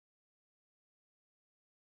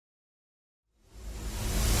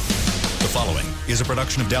is a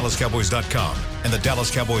production of DallasCowboys.com and the Dallas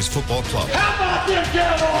Cowboys Football Club. How about them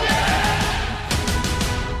Cowboys?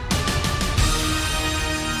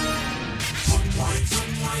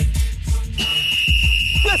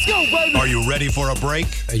 Let's go, baby! Are you ready for a break?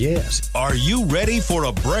 Yes. Are you ready for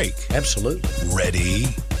a break? Absolutely. Ready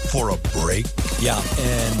for a break? Yeah,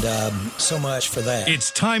 and so much for that. It's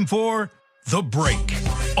time for The Break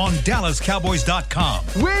on DallasCowboys.com.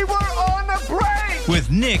 We were on the break! With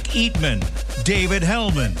Nick Eatman, David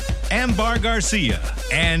Hellman, Ambar Garcia,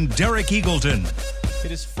 and Derek Eagleton.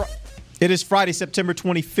 It is Friday, September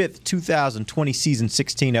 25th, 2020, Season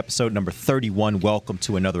 16, Episode number 31. Welcome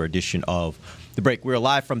to another edition of The Break. We're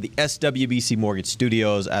live from the SWBC Mortgage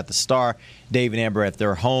Studios at the Star. Dave and Amber at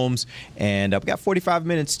their homes. And we've got 45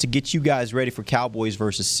 minutes to get you guys ready for Cowboys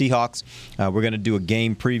versus Seahawks. We're going to do a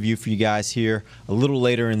game preview for you guys here a little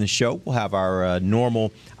later in the show. We'll have our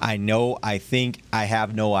normal I know, I think, I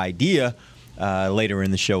have no idea later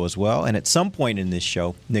in the show as well. And at some point in this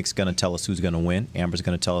show, Nick's going to tell us who's going to win. Amber's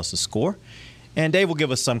going to tell us the score. And Dave will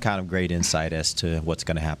give us some kind of great insight as to what's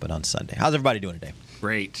going to happen on Sunday. How's everybody doing today?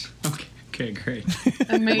 Great. Okay, great.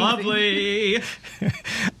 Amazing. Lovely.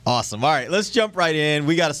 Awesome. All right, let's jump right in.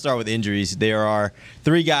 We got to start with injuries. There are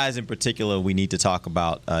three guys in particular we need to talk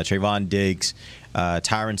about. Trevon Diggs,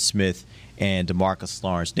 Tyron Smith, and DeMarcus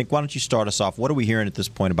Lawrence. Nick, why don't you start us off? What are we hearing at this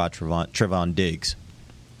point about Trevon Diggs?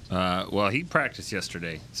 Well, he practiced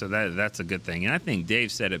yesterday, so that's a good thing. And I think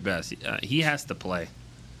Dave said it best. He has to play.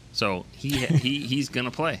 So he's going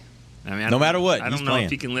to play. I mean, no matter what, I don't know if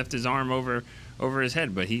he can lift his arm over his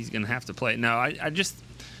head, but he's going to have to play. No, I just,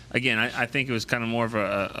 again, I think it was kind of more of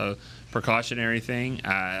a precautionary thing.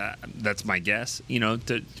 That's my guess. You know,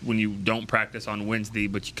 when you don't practice on Wednesday,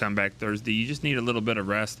 but you come back Thursday, you just need a little bit of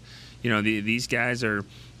rest. You know, these guys are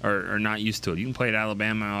not used to it. You can play at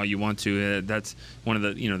Alabama all you want to. That's one of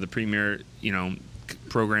the premier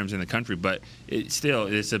programs in the country, but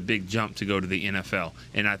it's a big jump to go to the NFL.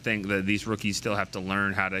 And I think that these rookies still have to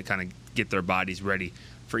learn how to kind of get their bodies ready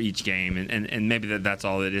for each game, and maybe that's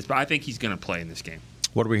all it is. But I think he's going to play in this game.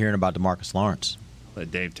 What are we hearing about DeMarcus Lawrence? Let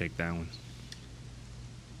Dave take that one.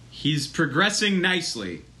 He's progressing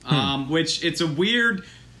nicely, which it's a weird,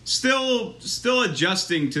 still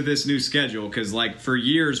adjusting to this new schedule, because like for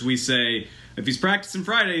years we say if he's practicing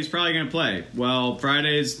Friday, he's probably going to play. Well,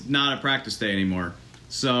 Friday's not a practice day anymore.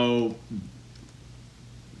 So,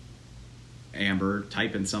 Amber,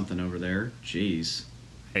 typing something over there. Jeez.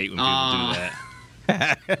 Hate when people do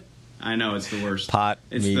that. I know, it's the worst.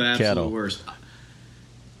 It's the absolute kettle. Worst.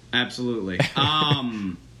 Absolutely.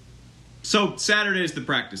 So, Saturday is the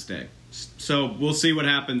practice day. So, we'll see what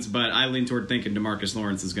happens, but I lean toward thinking DeMarcus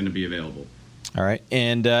Lawrence is going to be available. All right,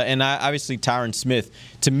 and obviously Tyron Smith,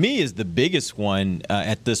 to me, is the biggest one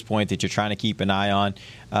at this point that you're trying to keep an eye on.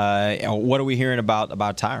 What are we hearing about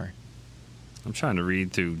Tyron? I'm trying to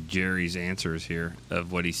read through Jerry's answers here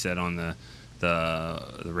of what he said on the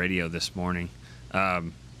radio this morning.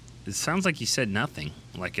 It sounds like he said nothing,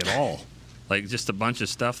 like at all, like just a bunch of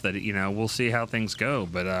stuff that we'll see how things go,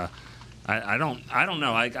 but. I don't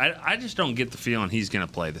know. I just don't get the feeling he's going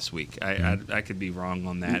to play this week. I could be wrong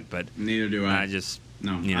on that, but neither do I. I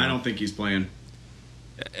don't think he's playing.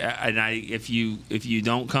 And if you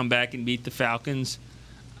don't come back and beat the Falcons,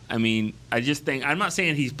 I mean, I just think I'm not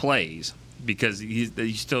saying he plays because he's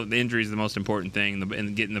still the injury is the most important thing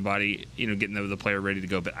and getting the body, getting the player ready to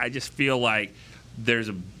go. But I just feel like there's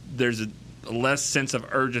a less sense of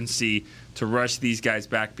urgency to rush these guys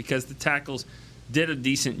back because the tackles did a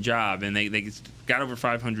decent job, and they got over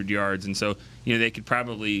 500 yards, and so they could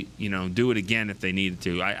probably do it again if they needed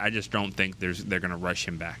to. I just don't think they're going to rush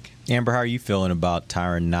him back. Amber, how are you feeling about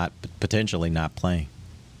Tyron potentially not playing?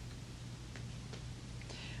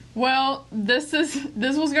 Well, this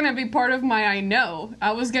was going to be part of my I know.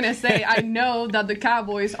 I was going to say I know that the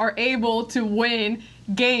Cowboys are able to win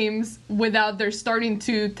games without their starting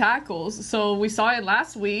two tackles. So we saw it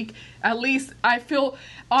last week. At least I feel,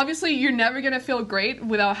 obviously you're never going to feel great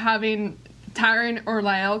without having Tyron or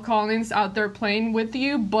La'el Collins out there playing with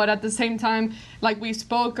you. But at the same time, like we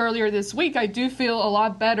spoke earlier this week, I do feel a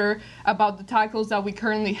lot better about the tackles that we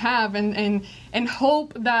currently have and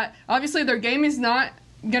hope that obviously their game is not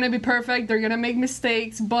going to be perfect. They're going to make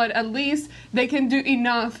mistakes, but at least they can do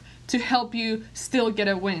enough to help you still get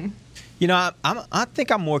a win. I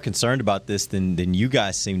think I'm more concerned about this than you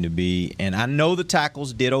guys seem to be, and I know the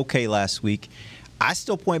tackles did okay last week. I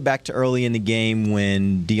still point back to early in the game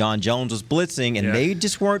when Deion Jones was blitzing, and they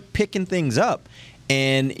just weren't picking things up.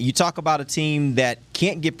 And you talk about a team that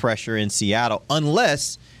can't get pressure in Seattle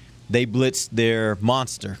unless they blitz their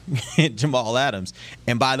monster, Jamal Adams.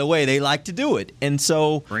 And by the way, they like to do it. And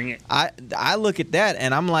so Bring it. I look at that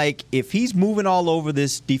and I'm like, if he's moving all over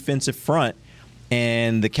this defensive front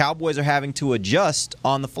and the Cowboys are having to adjust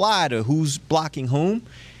on the fly to who's blocking whom,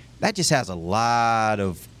 that just has a lot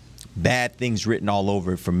of bad things written all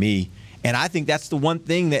over it for me. And I think that's the one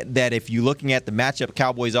thing that if you're looking at the matchup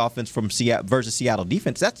Cowboys offense from Seattle versus Seattle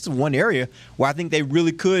defense, that's the one area where I think they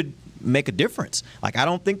really could make a difference. Like, I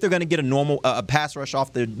don't think they're going to get a normal pass rush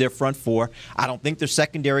off their front four. I don't think their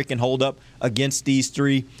secondary can hold up against these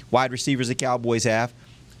three wide receivers the Cowboys have.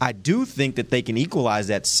 I do think that they can equalize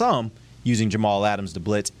that some using Jamal Adams to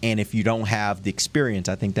blitz, and if you don't have the experience,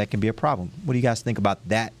 I think that can be a problem. What do you guys think about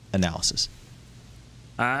that analysis?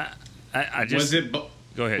 I just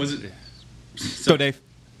go ahead. Go, Dave.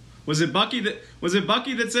 Was it Bucky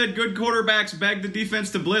that said good quarterbacks beg the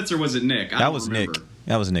defense to blitz, or was it Nick? That was Nick.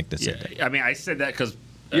 That was Nick that said that. I mean, I said that because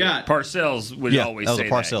Yeah. Parcells would always that was say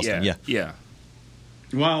a Parcells that. thing, Yeah.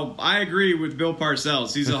 Well, I agree with Bill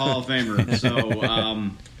Parcells. He's a Hall of Famer.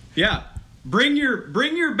 So, yeah. Bring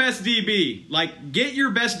your best DB. Like, get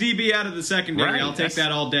your best DB out of the secondary. Right. I'll take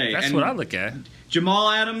that all day. That's and what I look at. Jamal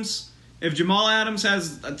Adams. If Jamal Adams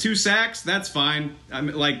has 2 sacks, that's fine. I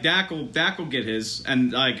mean, like, Dak will get his.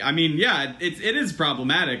 And, like, I mean, yeah, it is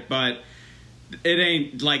problematic, but it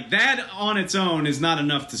ain't like that on its own is not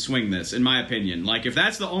enough to swing this, in my opinion. Like, if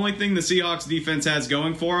that's the only thing the Seahawks defense has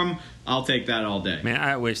going for them, I'll take that all day. Man,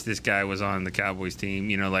 I wish this guy was on the Cowboys team.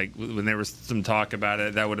 You know, like when there was some talk about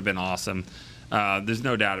it, that would have been awesome. There's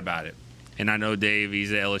no doubt about it. And I know Dave,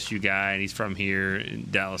 he's an LSU guy, and he's from here in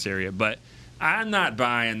Dallas area. But I'm not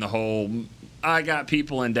buying the whole I got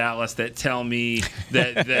people in Dallas that tell me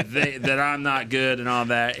that I'm not good and all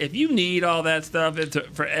that. If you need all that stuff,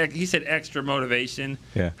 he said extra motivation.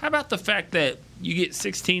 Yeah. How about the fact that you get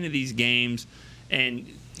 16 of these games and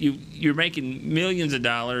you're making millions of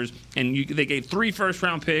dollars, and they gave 3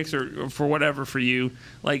 first-round picks or for whatever for you.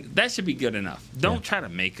 Like, that should be good enough. Don't try to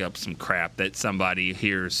make up some crap that somebody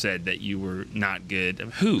here said that you were not good.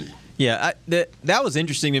 Who? Yeah, that was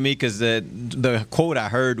interesting to me because the quote I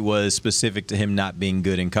heard was specific to him not being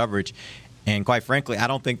good in coverage. And quite frankly, I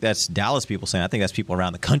don't think that's Dallas people saying. I think that's people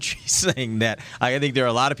around the country saying that. I think there are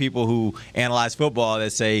a lot of people who analyze football that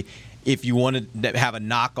say if you want to have a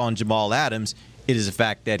knock on Jamal Adams, it is the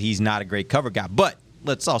fact that he's not a great cover guy. But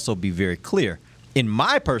let's also be very clear. In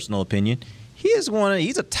my personal opinion, he's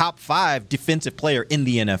a top 5 defensive player in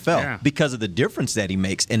the NFL because of the difference that he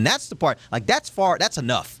makes. And that's the part, like, that's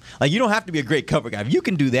enough. Like, you don't have to be a great cover guy. If you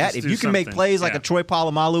can do that, if you can make plays like a Troy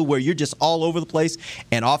Polamalu where you're just all over the place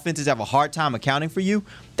and offenses have a hard time accounting for you,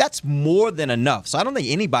 that's more than enough. So I don't think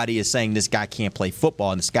anybody is saying this guy can't play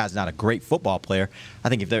football and this guy's not a great football player. I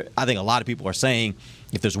think a lot of people are saying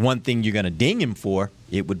if there's one thing you're going to ding him for,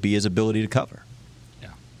 it would be his ability to cover. Yeah.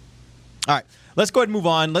 All right. Let's go ahead and move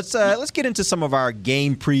on. Let's get into some of our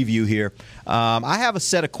game preview here. I have a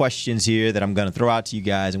set of questions here that I'm going to throw out to you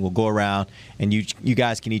guys, and we'll go around, and you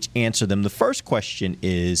guys can each answer them. The first question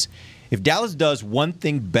is, if Dallas does one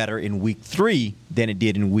thing better in Week 3 than it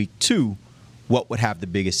did in Week 2, what would have the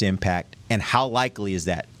biggest impact, and how likely is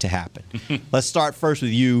that to happen? Let's start first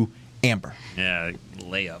with you, Amber. Yeah,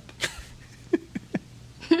 layup.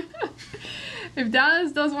 If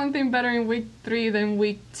Dallas does one thing better in Week 3 than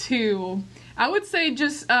Week 2, I would say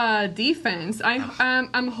just defense.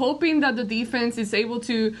 I'm hoping that the defense is able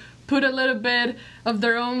to put a little bit of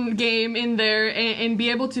their own game in there and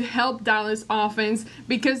be able to help Dallas offense,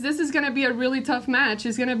 because this is going to be a really tough match.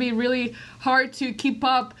 It's going to be really hard to keep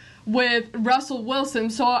up with Russell Wilson.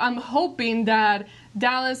 So I'm hoping that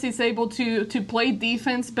Dallas is able to play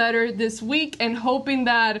defense better this week, and hoping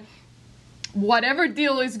that whatever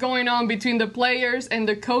deal is going on between the players and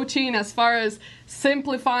the coaching as far as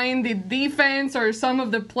simplifying the defense or some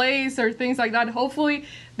of the plays or things like that, hopefully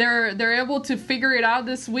they're able to figure it out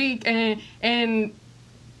this week and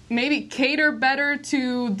maybe cater better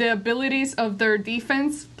to the abilities of their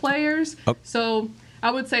defense players. Okay. So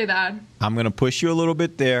I would say that. I'm going to push you a little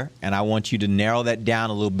bit there, and I want you to narrow that down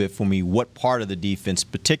a little bit for me. What part of the defense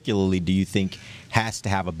particularly do you think has to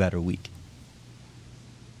have a better week?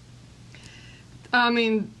 I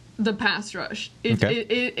mean, the pass rush.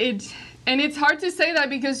 Okay. And it's hard to say that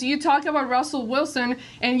because you talk about Russell Wilson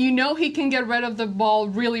and you know he can get rid of the ball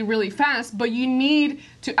really, really fast, but you need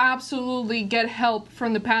to absolutely get help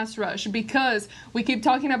from the pass rush, because we keep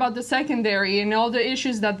talking about the secondary and all the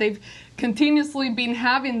issues that they've continuously been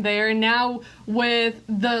having there. And now with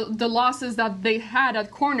the losses that they had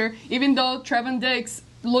at corner, even though Trevon Diggs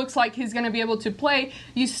looks like he's going to be able to play,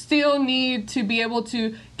 you still need to be able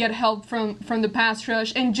to get help from the pass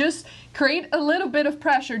rush and just create a little bit of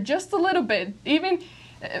pressure, just a little bit. Even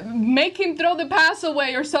make him throw the pass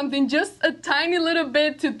away or something, just a tiny little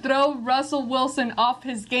bit to throw Russell Wilson off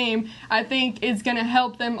his game. I think it's going to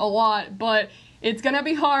help them a lot, but it's going to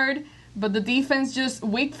be hard. But the defense just,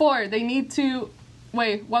 week 4, they need to,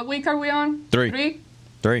 wait, what week are we on? 3.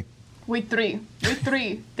 Week 3.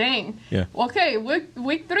 Dang. Yeah. Okay,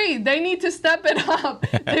 week 3. They need to step it up.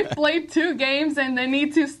 They've played 2 games, and they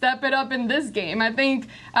need to step it up in this game. I think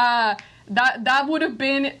that would have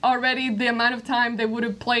been already the amount of time they would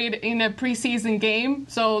have played in a preseason game.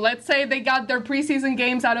 So let's say they got their preseason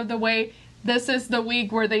games out of the way. This is the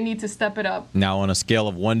week where they need to step it up. Now, on a scale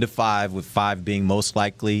of 1 to 5, with 5 being most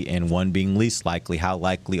likely and 1 being least likely, how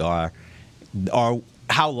likely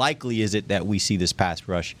is it that we see this pass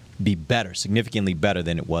rush be better, significantly better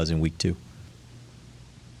than it was in week 2?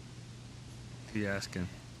 Who are you asking?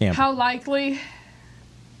 Amber. How likely?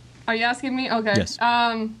 Are you asking me? Okay. Yes.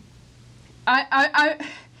 I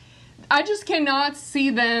just cannot see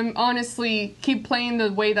them honestly keep playing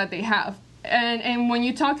the way that they have. And when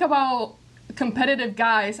you talk about competitive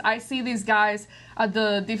guys, I see these guys at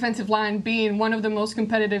the defensive line being one of the most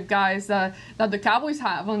competitive guys that the Cowboys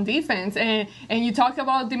have on defense. And you talk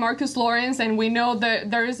about DeMarcus Lawrence, and we know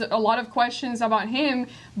that there's a lot of questions about him,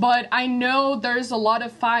 but I know there's a lot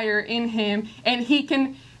of fire in him, and he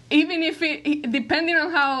can, even if depending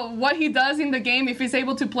on what he does in the game, if he's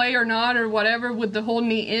able to play or not or whatever with the whole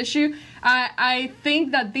knee issue, I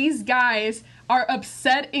think that these guys are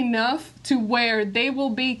upset enough to where they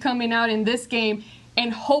will be coming out in this game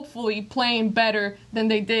and hopefully playing better than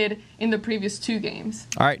they did in the previous 2 games.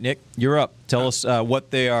 All right, Nick, you're up. Tell us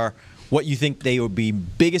what you think they would be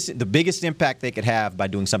the biggest impact they could have by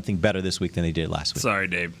doing something better this week than they did last week. Sorry,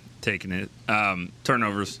 Dave. Taking it.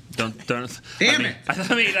 Turnovers. Don't. Damn it! I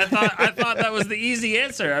thought that was the easy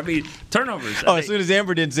answer. I mean, turnovers. As soon as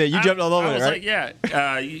Amber didn't say it, you jumped all over it, right? I was like,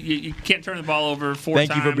 yeah. You can't turn the ball over 4 times.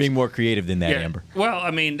 Thank you for being more creative than that, yeah. Amber. Well,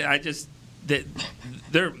 I mean, they're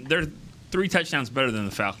 3 touchdowns better than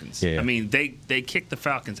the Falcons. Yeah. I mean, they kick the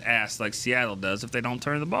Falcons' ass like Seattle does if they don't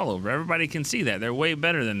turn the ball over. Everybody can see that. They're way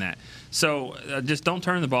better than that. So just don't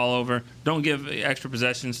turn the ball over. Don't give extra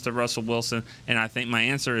possessions to Russell Wilson. And I think my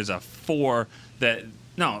answer is a 4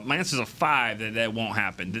 my answer is a 5 that won't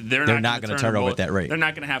happen. They're not going to turn over at that rate. They're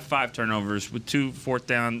not going to have 5 turnovers with 2 fourth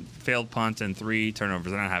down failed punts and 3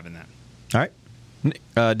 turnovers. They're not having that. All right.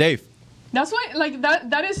 Dave. That's why,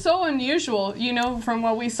 that is so unusual, from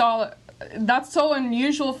what we saw. That's so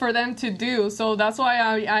unusual for them to do. So that's why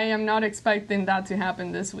I am not expecting that to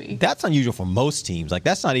happen this week. That's unusual for most teams.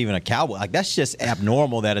 That's not even a Cowboy. That's just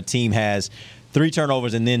abnormal that a team has 3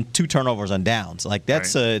 turnovers and then 2 turnovers on downs.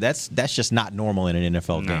 That's just not normal in an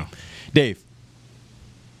NFL game. Dave.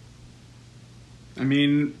 I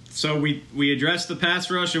mean, so we addressed the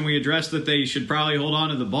pass rush and we addressed that they should probably hold on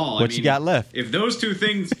to the ball. What you got left? If those two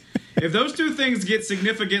things get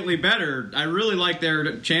significantly better, I really like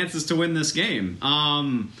their chances to win this game.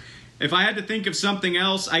 If I had to think of something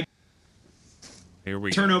else, Here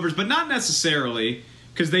we turnovers, but not necessarily,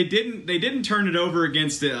 because they didn't turn it over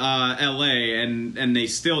against LA, and they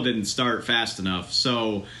still didn't start fast enough.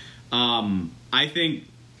 So I think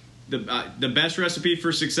the best recipe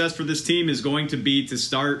for success for this team is going to be to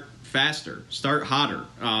start faster, start hotter,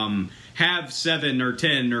 have 7 or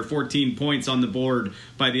 10 or 14 points on the board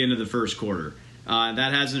by the end of the first quarter.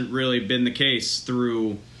 That hasn't really been the case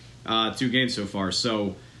through 2 games so far.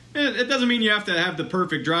 So it doesn't mean you have to have the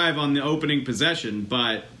perfect drive on the opening possession,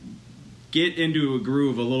 but get into a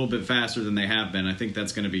groove a little bit faster than they have been. I think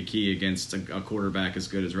that's going to be key against a quarterback as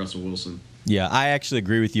good as Russell Wilson. Yeah, I actually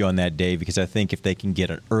agree with you on that, Dave, because I think if they can get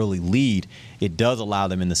an early lead, it does allow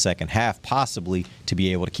them in the second half possibly to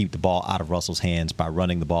be able to keep the ball out of Russell's hands by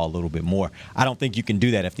running the ball a little bit more. I don't think you can do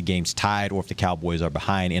that if the game's tied or if the Cowboys are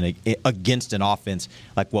behind against an offense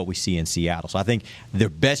like what we see in Seattle. So I think their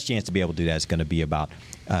best chance to be able to do that is going to be about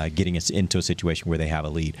getting us into a situation where they have a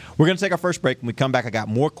lead. We're going to take our first break. When we come back, I got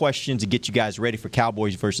more questions to get you guys ready for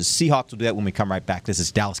Cowboys versus Seahawks. We'll do that when we come right back. This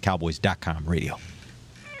is DallasCowboys.com radio.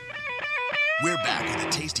 We're back with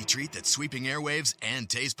a tasty treat that's sweeping airwaves and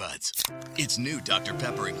taste buds. It's new Dr.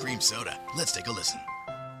 Pepper and Cream Soda. Let's take a listen.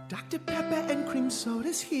 Dr. Pepper and Cream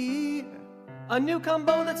Soda's here. A new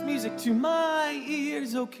combo that's music to my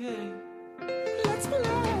ears, okay. Let's play.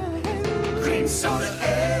 Cream Soda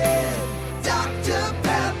and Dr.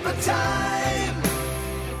 Pepper time.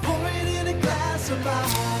 Pour it in a glass of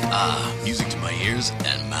ice. Music to my ears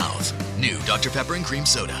and mouth. New Dr. Pepper and Cream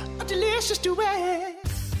Soda. A delicious duet.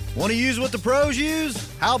 Want to use what the pros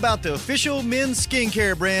use? How about the official men's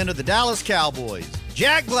skincare brand of the Dallas Cowboys,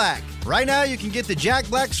 Jack Black? Right now, you can get the Jack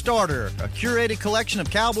Black Starter, a curated collection of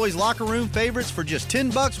Cowboys locker room favorites for just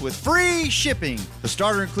 $10 with free shipping. The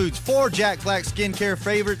starter includes 4 Jack Black skincare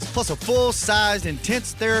favorites, plus a full-sized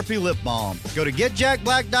intense therapy lip balm. Go to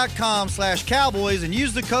getjackblack.com/cowboys and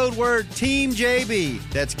use the code word TEAMJB.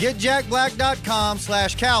 That's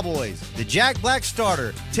getjackblack.com/cowboys. The Jack Black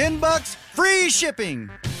Starter, $10, free shipping.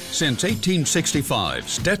 Since 1865,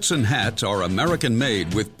 Stetson hats are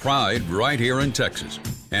American-made with pride right here in Texas.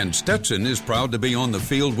 And Stetson is proud to be on the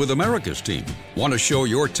field with America's team. Want to show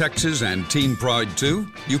your Texas and team pride too?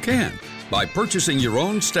 You can. By purchasing your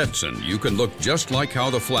own Stetson, you can look just like how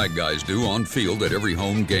the flag guys do on field at every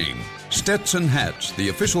home game. Stetson hats, the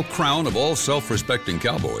official crown of all self-respecting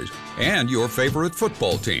Cowboys, and your favorite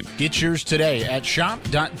football team. Get yours today at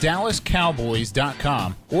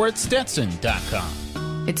shop.dallascowboys.com or at stetson.com.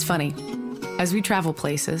 It's funny. As we travel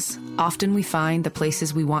places, often we find the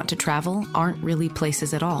places we want to travel aren't really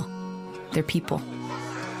places at all. They're people.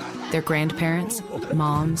 They're grandparents,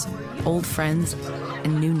 moms, old friends,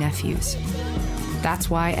 and new nephews.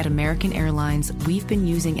 That's why at American Airlines, we've been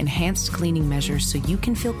using enhanced cleaning measures so you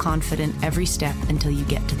can feel confident every step until you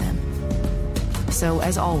get to them. So,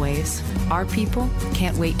 as always, our people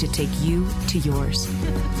can't wait to take you to yours.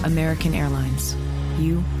 American Airlines.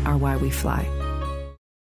 You are why we fly.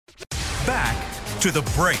 Back to the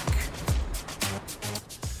break.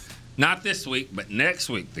 Not this week, but next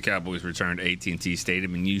week, the Cowboys return to AT&T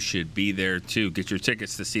Stadium, and you should be there too. Get your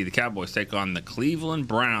tickets to see the Cowboys take on the Cleveland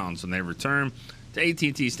Browns when they return to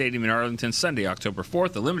AT&T Stadium in Arlington Sunday, October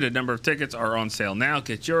 4th. A limited number of tickets are on sale now.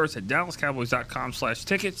 Get yours at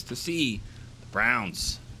dallascowboys.com/tickets to see the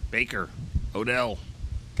Browns. Baker, Odell.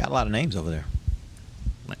 Got a lot of names over there.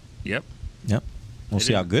 Yep. We'll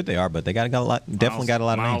see how good they are, but they got a lot. Definitely got a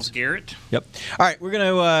lot of names. Myles Garrett. Yep. All right, we're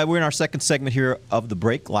in our second segment here of the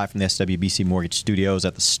break, live from the SWBC Mortgage Studios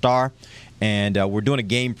at the Star, and we're doing a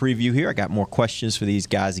game preview here. I got more questions for these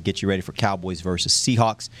guys to get you ready for Cowboys versus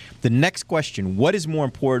Seahawks. The next question: what is more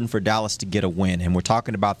important for Dallas to get a win? And we're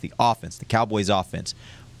talking about the offense, the Cowboys' offense,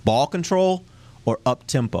 ball control or up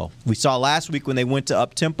tempo. We saw last week when they went to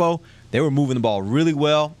up tempo. They were moving the ball really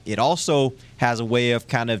well. It also has a way of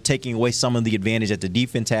kind of taking away some of the advantage that the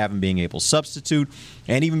defense have and being able to substitute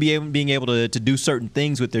and even being able to do certain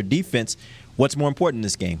things with their defense. What's more important in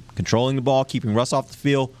this game? Controlling the ball, keeping Russ off the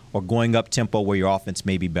field, or going up tempo where your offense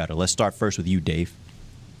may be better? Let's start first with you, Dave.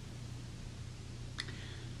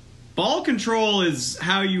 Ball control is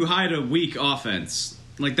how you hide a weak offense.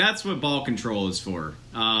 Like, that's what ball control is for.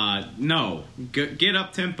 Get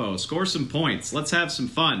up tempo, score some points. Let's have some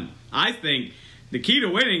fun. I think the key to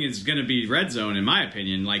winning is going to be red zone, in my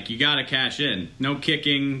opinion. Like, you got to cash in. No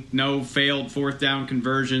kicking, no failed fourth down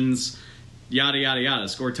conversions, yada, yada, yada.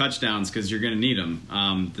 Score touchdowns because you're going to need them.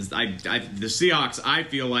 The Seahawks, I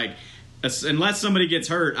feel like, unless somebody gets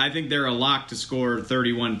hurt, I think they're a lock to score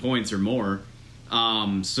 31 points or more.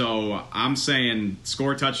 So I'm saying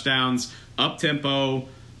score touchdowns, up tempo,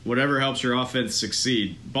 whatever helps your offense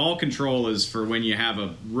succeed. Ball control is for when you have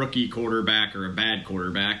a rookie quarterback or a bad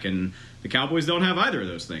quarterback, and the Cowboys don't have either of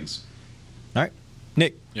those things. All right.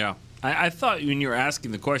 Nick. Yeah. I thought when you were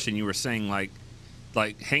asking the question, you were saying like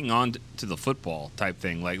hang on to the football type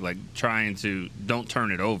thing, like trying to don't turn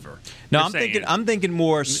it over. No, I'm thinking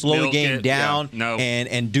more slow the game down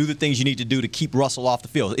and do the things you need to do to keep Russell off the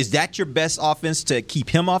field. Is that your best offense to keep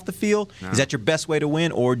him off the field? No. Is that your best way to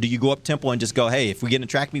win, or do you go up tempo and just go, hey, if we get in a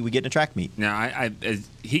track meet, we get in a track meet? No,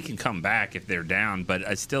 he can come back if they're down, but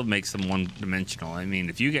it still makes them one-dimensional. I mean,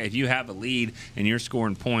 if you have a lead and you're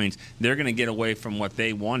scoring points, they're going to get away from what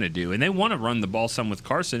they want to do, and they want to run the ball some with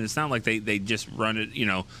Carson. It's not like they just run it.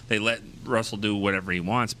 They let Russell do whatever he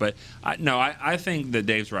wants. But I think that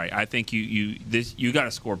Dave's right. I think you got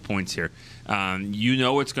to score points here.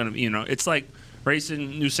 It's going to it's like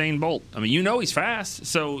racing Usain Bolt. I mean, he's fast,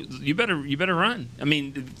 so you better run. I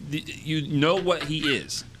mean, you know what he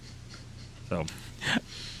is. So,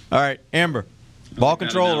 all right, Amber, ball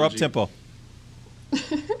control or up tempo?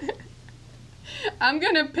 I'm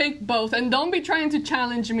going to pick both, and don't be trying to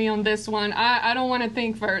challenge me on this one. I don't want to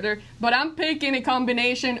think further, but I'm picking a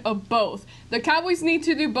combination of both. The Cowboys need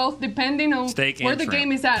to do both depending on where the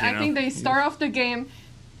game is at. I think they start off the game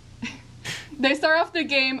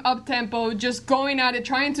up tempo, just going at it,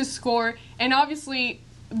 trying to score, and obviously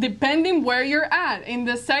depending where you're at in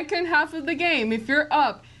the second half of the game, if you're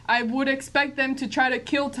up, I would expect them to try to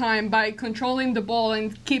kill time by controlling the ball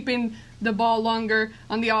and keeping the ball longer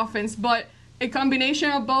on the offense. But a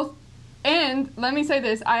combination of both. And let me say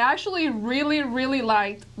this, I actually really, really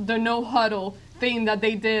liked the no huddle thing that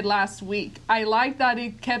they did last week. I like that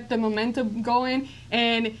it kept the momentum going,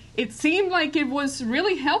 and it seemed like it was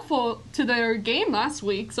really helpful to their game last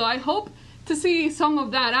week. So I hope to see some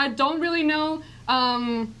of that. I don't really know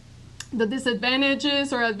the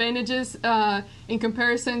disadvantages or advantages in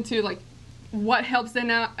comparison to like what helps them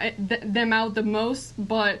out the most,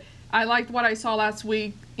 but I liked what I saw last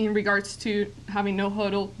week in regards to having no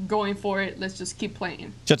huddle, going for it. Let's just keep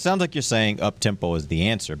playing. So it sounds like you're saying up tempo is the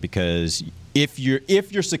answer, because if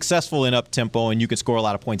you're successful in up tempo and you can score a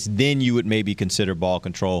lot of points, then you would maybe consider ball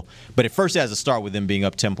control. But it first has to start with them being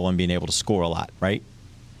up tempo and being able to score a lot, right?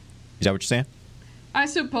 Is that what you're saying? I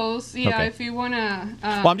suppose, yeah. Okay. If you want to.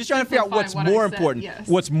 Well, I'm just trying to figure out what's more important. Yes.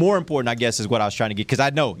 What's more important, I guess, is what I was trying to get. Because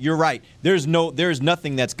I know you're right. There's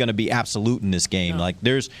nothing that's going to be absolute in this game. No. Like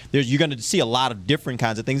you're going to see a lot of different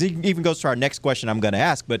kinds of things. It even goes to our next question I'm going to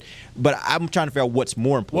ask. But I'm trying to figure out what's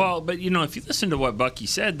more important. Well, but if you listen to what Bucky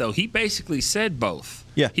said, though, he basically said both.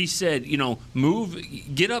 Yeah. He said,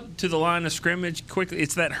 get up to the line of scrimmage quickly.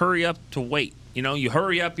 It's that hurry up to wait. You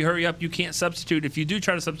hurry up, you can't substitute. If you do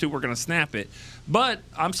try to substitute, we're going to snap it. But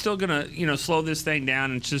I'm still going to, slow this thing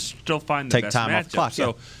down and just still find the best matchup. Off the clock,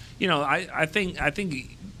 so, I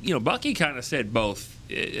think Bucky kind of said both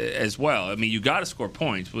as well. I mean, you got to score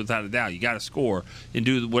points without a doubt. You got to score and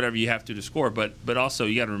do whatever you have to score. But also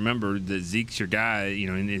you got to remember that Zeke's your guy,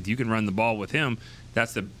 and if you can run the ball with him,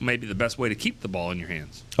 that's maybe the best way to keep the ball in your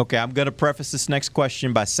hands. Okay, I'm going to preface this next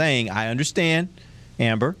question by saying I understand,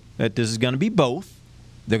 Amber, that this is going to be both.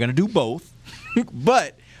 They're going to do both.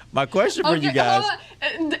 But my question for you guys,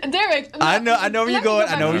 Derek. I know where you're going.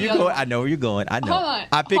 I know where you're going. I know. Hold on,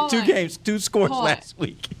 I picked two scores last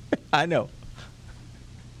week. I know.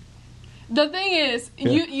 The thing is,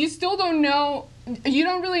 you still don't know. You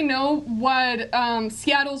don't really know what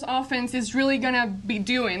Seattle's offense is really going to be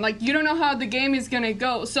doing. Like, you don't know how the game is going to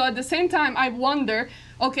go. So at the same time, I wonder,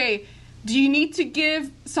 okay, do you need to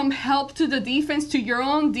give some help to the defense, to your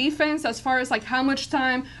own defense, as far as like how much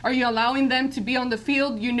time are you allowing them to be on the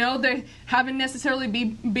field? They haven't necessarily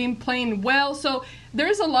been playing well. So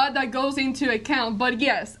there's a lot that goes into account. But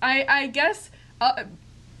yes, I guess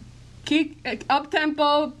keep up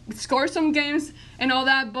tempo, score some games and all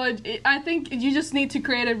that. But I think you just need to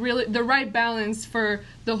create the right balance for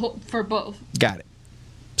both. Got it.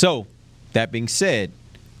 So that being said,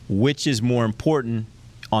 which is more important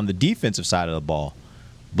on the defensive side of the ball,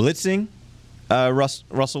 blitzing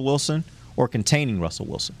Russell Wilson or containing Russell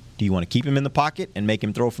Wilson? Do you want to keep him in the pocket and make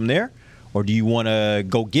him throw from there? Or do you want to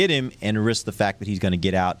go get him and risk the fact that he's going to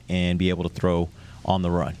get out and be able to throw on the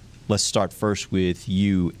run? Let's start first with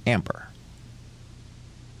you, Amber.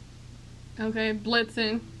 Okay,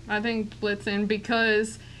 blitzing. I think blitzing,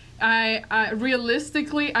 because I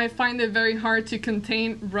realistically, I find it very hard to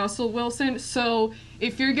contain Russell Wilson. So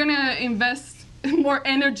if you're going to invest more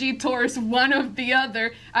energy towards one or the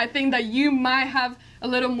other, I think that you might have a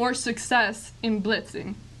little more success in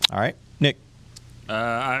blitzing. All right, Nick.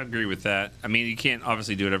 I agree with that. I mean, you can't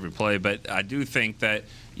obviously do it every play, but I do think that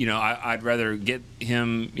I'd rather get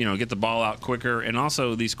him, get the ball out quicker, and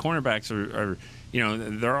also these cornerbacks are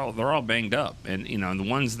they're all banged up, and the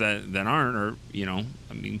ones that aren't are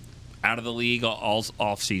out of the league all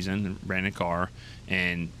off season, Brandon Carr,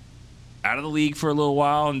 and out of the league for a little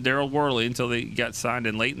while, and Darryl Worley until they got signed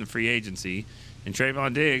in late in the free agency. And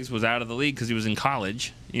Trayvon Diggs was out of the league because he was in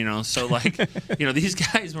college, So, these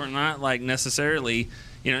guys were not, necessarily,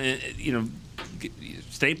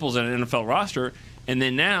 staples in an NFL roster. And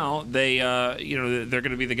then now they're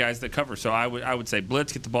going to be the guys that cover. So I would say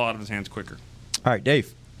blitz, get the ball out of his hands quicker. All right,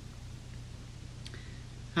 Dave.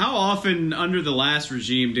 How often under the last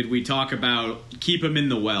regime did we talk about keep him in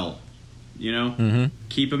the well?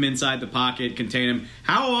 Keep him inside the pocket, contain him.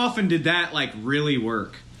 How often did that really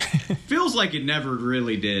work? Feels like it never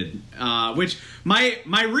really did. Which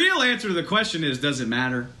my real answer to the question is, does it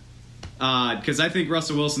matter? Because I think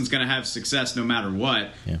Russell Wilson's going to have success no matter what.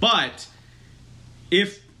 Yeah. But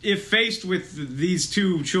if faced with these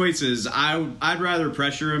two choices, I'd rather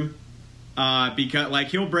pressure him.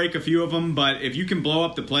 Because he'll break a few of them, but if you can blow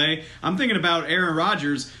up the play, I'm thinking about Aaron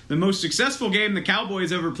Rodgers. The most successful game the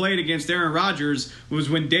Cowboys ever played against Aaron Rodgers was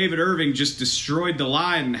when David Irving just destroyed the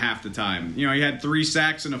line half the time. He had 3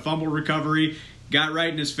 sacks and a fumble recovery, got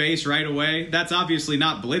right in his face right away. That's obviously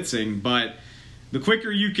not blitzing, but the quicker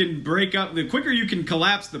you can the quicker you can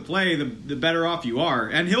collapse the play, the better off you are.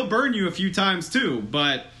 And he'll burn you a few times too,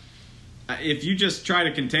 but if you just try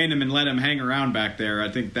to contain him and let him hang around back there, I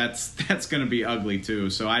think that's going to be ugly too.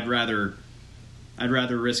 So I'd rather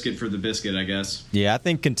risk it for the biscuit, I guess. Yeah, I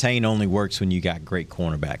think contain only works when you got great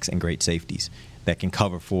cornerbacks and great safeties. that can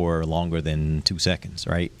cover for longer than 2 seconds,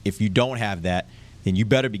 right? If you don't have that, then you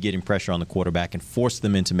better be getting pressure on the quarterback and force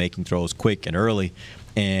them into making throws quick and early.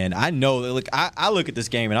 And I know, look, I look at this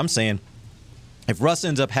game and I'm saying, if Russ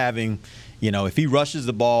ends up having, if he rushes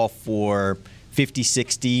the ball for 50,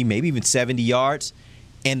 60, maybe even 70 yards,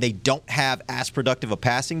 and they don't have as productive a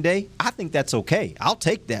passing day, I think that's okay. I'll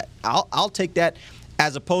take that. I'll take that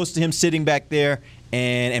as opposed to him sitting back there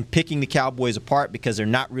and picking the Cowboys apart because they're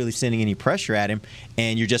not really sending any pressure at him,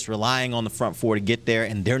 and you're just relying on the front four to get there,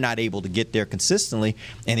 and they're not able to get there consistently,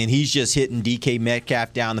 and then he's just hitting DK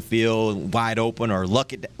Metcalf down the field wide open or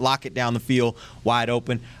Lockett down the field wide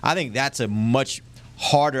open. I think that's going to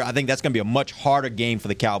be a much harder game for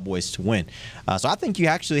the Cowboys to win. So I think you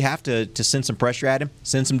actually have to send some pressure at him,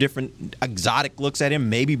 send some different exotic looks at him,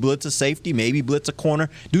 maybe blitz a safety, maybe blitz a corner,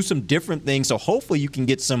 do some different things. So hopefully you can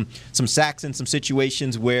get some sacks in some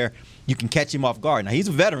situations where you can catch him off guard. Now, he's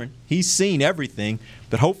a veteran. He's seen everything,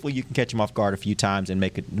 but hopefully you can catch him off guard a few times and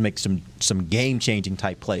make some game-changing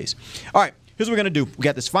type plays. All right, here's what we're going to do. We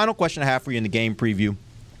got this final question I have for you in the game preview.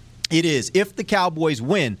 It is, if the Cowboys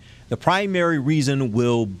win, the primary reason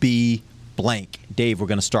will be blank. Dave, we're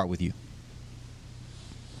going to start with you.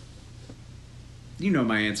 You know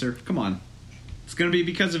my answer. Come on. It's going to be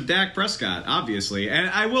because of Dak Prescott, obviously. And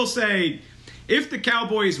I will say, if the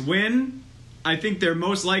Cowboys win, I think their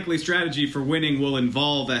most likely strategy for winning will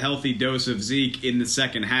involve a healthy dose of Zeke in the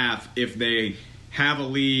second half if they have a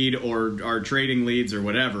lead or are trading leads or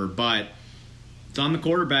whatever. But it's on the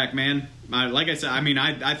quarterback, man. Like I said,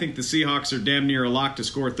 I think the Seahawks are damn near a lock to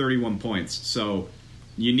score 31 points. So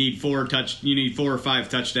you need 4 or 5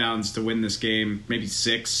 touchdowns to win this game, maybe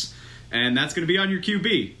 6, and that's going to be on your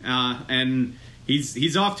QB. And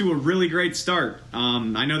he's off to a really great start.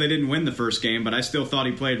 I know they didn't win the first game, but I still thought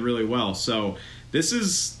he played really well. So this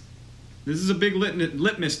is a big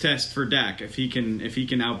litmus test for Dak if he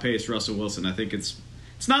can outpace Russell Wilson. I think it's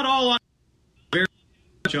not all on very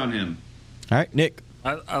much on him. All right, Nick.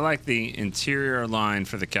 I like the interior line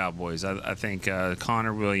for the Cowboys. I think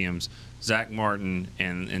Connor Williams, Zach Martin,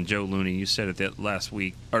 and Joe Looney. You said it that last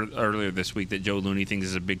week or earlier this week that Joe Looney thinks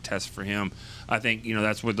is a big test for him. I think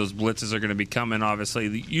that's where those blitzes are going to be coming. Obviously,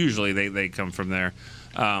 usually they come from there.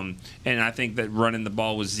 And I think that running the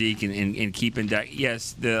ball with Zeke and keeping Dak,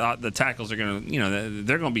 yes, the tackles are going to,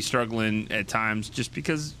 they're going to be struggling at times just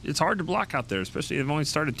because it's hard to block out there, especially they've only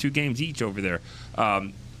started 2 games each over there.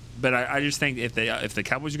 But I just think if the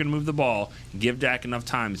Cowboys are going to move the ball, give Dak enough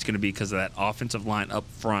time, it's going to be because of that offensive line up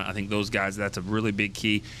front. I think those guys, that's a really big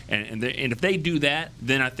key. And if they do that,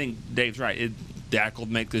 then I think Dave's right. Dak will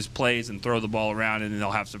make those plays and throw the ball around, and then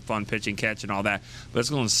they'll have some fun pitch and catch and all that. But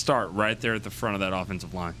it's going to start right there at the front of that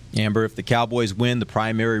offensive line. Amber, if the Cowboys win, the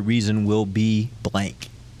primary reason will be blank.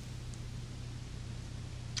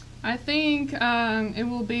 I think it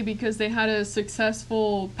will be because they had a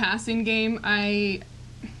successful passing game.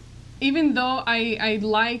 Even though I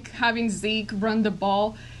like having Zeke run the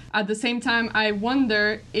ball, at the same time, I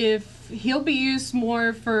wonder if he'll be used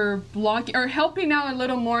more for blocking or helping out a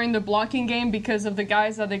little more in the blocking game because of the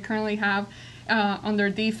guys that they currently have on their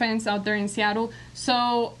defense out there in Seattle.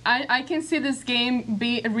 So I can see this game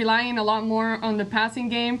be relying a lot more on the passing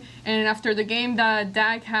game. And after the game that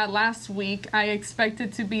Dak had last week, I expect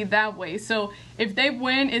it to be that way. So if they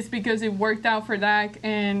win, it's because it worked out for Dak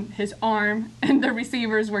and his arm and the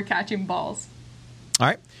receivers were catching balls. All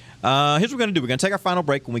right. Here's what we're going to do. We're going to take our final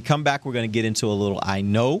break. When we come back, we're going to get into a little I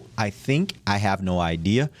know, I think, I have no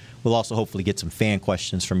idea. We'll also hopefully get some fan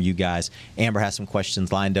questions from you guys. Amber has some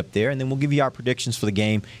questions lined up there, and then we'll give you our predictions for the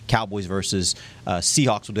game, Cowboys versus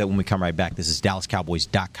Seahawks. We'll do that when we come right back. This is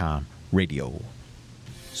DallasCowboys.com radio.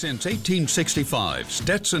 Since 1865,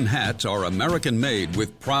 Stetson hats are American-made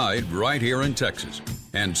with pride right here in Texas.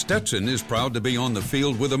 And Stetson is proud to be on the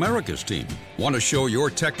field with America's team. Want to show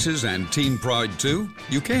your Texas and team pride too?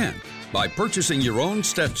 You can. By purchasing your own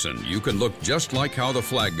Stetson, you can look just like how the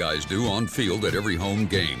flag guys do on field at every home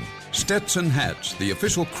game. Stetson hats, the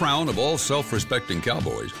official crown of all self-respecting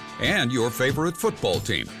Cowboys, and your favorite football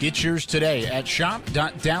team. Get yours today at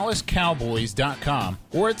shop.dallascowboys.com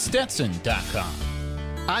or at stetson.com.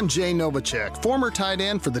 I'm Jay Novacek, former tight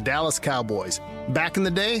end for the Dallas Cowboys. Back in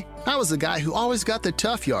the day, I was the guy who always got the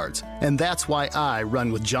tough yards, and that's why I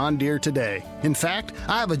run with John Deere today. In fact,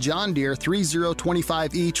 I have a John Deere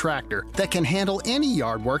 3025E tractor that can handle any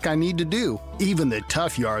yard work I need to do, even the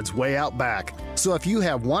tough yards way out back. So if you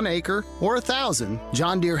have 1 acre or 1,000,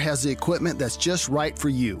 John Deere has the equipment that's just right for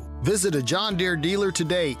you. Visit a John Deere dealer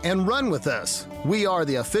today and run with us. We are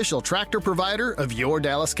the official tractor provider of your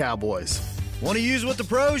Dallas Cowboys. Want to use what the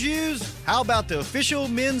pros use? How about the official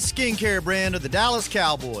men's skincare brand of the Dallas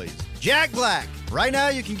Cowboys, Jack Black? Right now,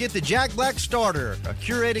 you can get the Jack Black Starter, a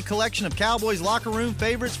curated collection of Cowboys locker room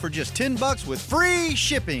favorites for just $10 with free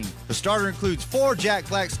shipping. The starter includes 4 Jack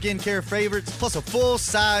Black skincare favorites, plus a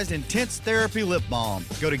full-sized intense therapy lip balm.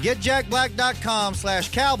 Go to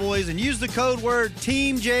getjackblack.com/Cowboys and use the code word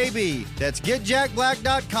TEAMJB. That's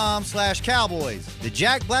getjackblack.com/Cowboys. The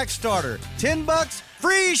Jack Black Starter, $10,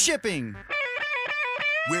 free shipping.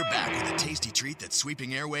 We're back with a tasty treat that's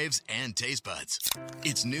sweeping airwaves and taste buds.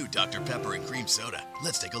 It's new Dr. Pepper and Cream Soda.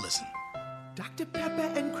 Let's take a listen. Dr.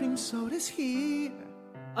 Pepper and Cream Soda's here.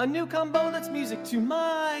 A new combo that's music to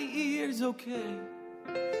my ears, okay.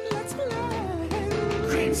 Let's play.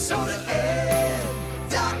 Cream Soda and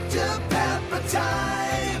Dr. Pepper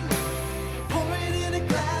time. Pour it in a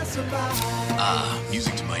glass of ice.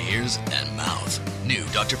 Music to my ears and mouth. New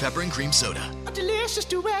Dr. Pepper and Cream Soda. A delicious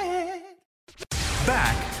duet.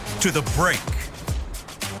 Back to the break.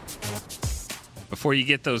 Before you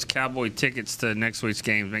get those Cowboy tickets to next week's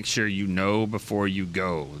games, make sure you know before you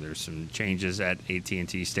go. There's some changes at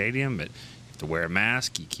AT&T Stadium, but you have to wear a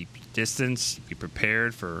mask, you keep your distance, be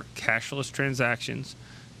prepared for cashless transactions.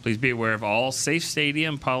 Please be aware of all safe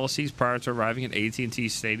stadium policies prior to arriving at AT&T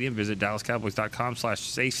Stadium. Visit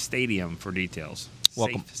DallasCowboys.com/SafeStadium for details.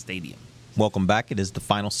 Welcome. Safe Stadium. Welcome back. It is the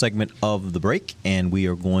final segment of the break, and we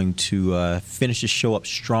are going to finish the show up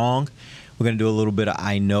strong. We're going to do a little bit of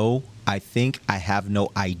I know, I think, I have no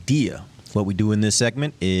idea. What we do in this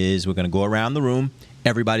segment is we're going to go around the room.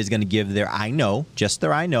 Everybody's going to give their I know, just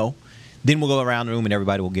their I know. Then we'll go around the room, and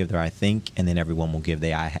everybody will give their I think, and then everyone will give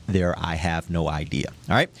their I have no idea.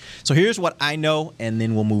 All right? So here's what I know, and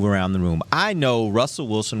then we'll move around the room. I know Russell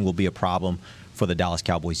Wilson will be a problem for the Dallas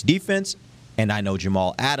Cowboys defense. And I know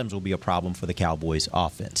Jamal Adams will be a problem for the Cowboys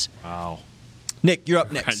offense. Wow. Nick, you're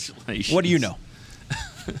up next. Congratulations. What do you know?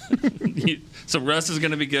 So Russ is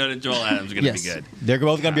going to be good and Joel Adams is going to be good. They're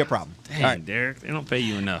both going to be a problem. Dang, all right. Derek, they don't pay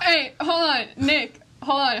you enough. Hey, hold on, Nick.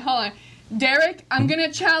 Hold on. Derek, I'm going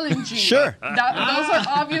to challenge you. Sure. Those are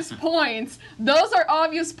obvious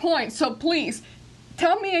points. So please,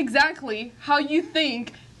 tell me exactly how you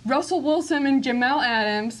think Russell Wilson and Jamal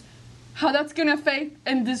Adams, how that's going to affect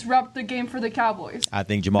and disrupt the game for the Cowboys. I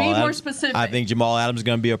think Jamal Adams, more specific. I think Jamal Adams is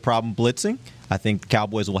going to be a problem blitzing. I think the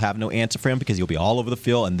Cowboys will have no answer for him because he'll be all over the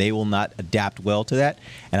field, and they will not adapt well to that.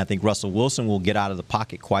 And I think Russell Wilson will get out of the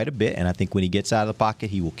pocket quite a bit, and I think when he gets out of the pocket,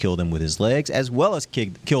 he will kill them with his legs as well as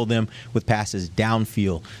kill them with passes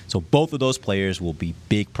downfield. So both of those players will be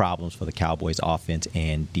big problems for the Cowboys offense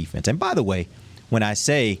and defense. And by the way, when I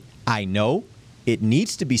say I know, it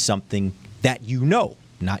needs to be something that you know.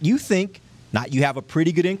 Not you think, not you have a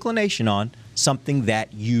pretty good inclination on, something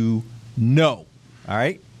that you know. All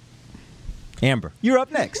right? Amber, you're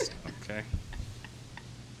up next. Okay.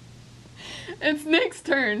 It's Nick's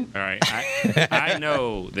turn. All right. I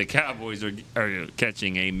know the Cowboys are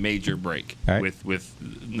catching a major break with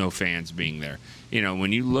no fans being there. You know,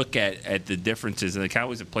 when you look at the differences, and the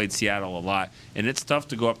Cowboys have played Seattle a lot, and it's tough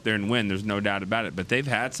to go up there and win. There's no doubt about it. But they've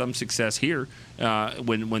had some success here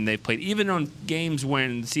when they've played. Even on games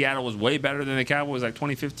when Seattle was way better than the Cowboys, like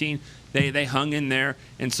 2015, they hung in there.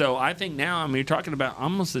 And so I think now, you're talking about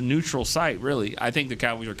almost a neutral site, really. I think the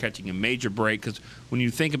Cowboys are catching a major break because when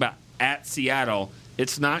you think about at Seattle,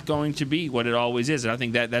 it's not going to be what it always is. And I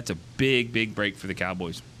think that's a big, big break for the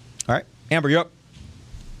Cowboys. All right. Amber, you're up.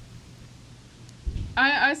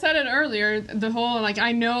 I said it earlier, the whole,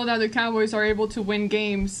 I know that the Cowboys are able to win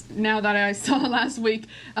games now that I saw last week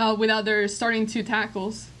without their starting 2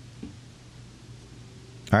 tackles.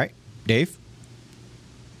 All right. Dave?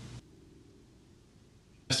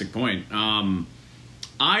 Fantastic point.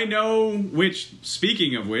 I know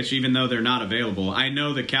speaking of which, even though they're not available, I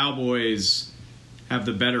know the Cowboys have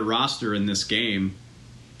the better roster in this game.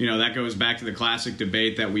 You know, that goes back to the classic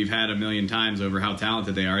debate that we've had a million times over how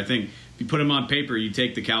talented they are. I think if you put them on paper, you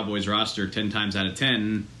take the Cowboys roster 10 times out of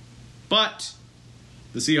 10. But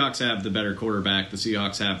the Seahawks have the better quarterback. The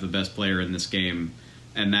Seahawks have the best player in this game.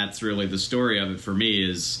 And that's really the story of it for me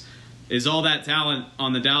is all that talent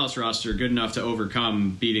on the Dallas roster good enough to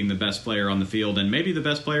overcome beating the best player on the field and maybe the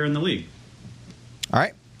best player in the league? All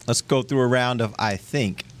right. Let's go through a round of I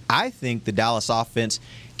think. I think the Dallas offense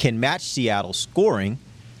can match Seattle's scoring.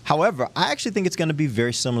 However, I actually think it's going to be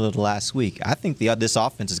very similar to last week. I think this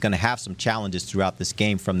offense is going to have some challenges throughout this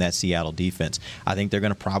game from that Seattle defense. I think they're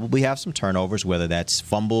going to probably have some turnovers, whether that's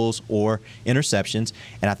fumbles or interceptions.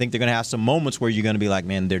 And I think they're going to have some moments where you're going to be like,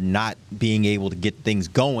 man, they're not being able to get things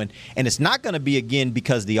going. And it's not going to be, again,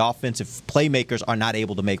 because the offensive playmakers are not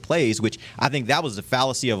able to make plays, which I think that was the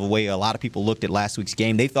fallacy of the way a lot of people looked at last week's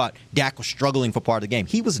game. They thought Dak was struggling for part of the game.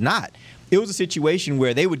 He was not. It was a situation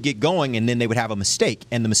where they would get going and then they would have a mistake,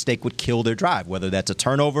 and the mistake would kill their drive, whether that's a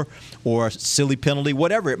turnover or a silly penalty,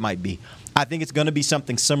 whatever it might be. I think it's going to be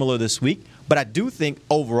something similar this week, but I do think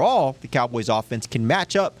overall the Cowboys offense can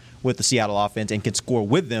match up with the Seattle offense and can score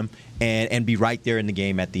with them and be right there in the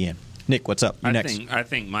game at the end. Nick, what's up? You're next. I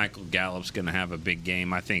think Michael Gallup's going to have a big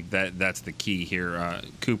game. I think that's the key here.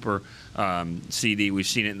 Cooper, CD, we've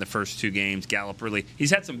seen it in the first two games. Gallup really,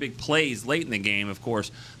 he's had some big plays late in the game, of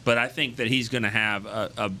course, but I think that he's going to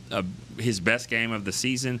have his best game of the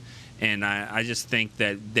season. And I just think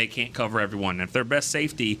that they can't cover everyone. If their best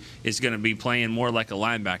safety is going to be playing more like a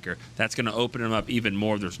linebacker, that's going to open them up even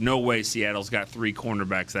more. There's no way Seattle's got three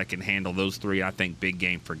cornerbacks that can handle those three. I think big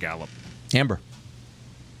game for Gallup. Amber.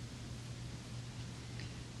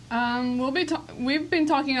 We've been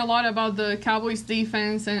talking a lot about the Cowboys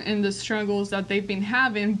defense and the struggles that they've been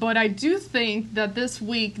having, but I do think that this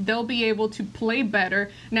week they'll be able to play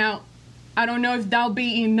better. Now, I don't know if that'll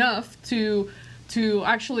be enough to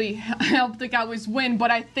actually help the Cowboys win,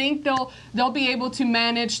 but I think they'll be able to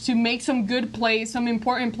manage to make some good plays, some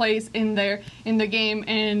important plays in the game,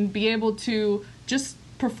 and be able to just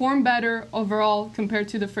perform better overall compared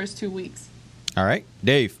to the first 2 weeks. All right,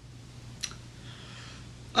 Dave.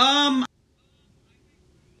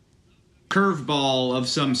 Curveball of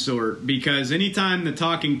some sort, because anytime the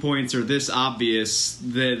talking points are this obvious,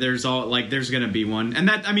 there's going to be one. And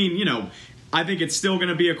that, I mean, you know, I think it's still going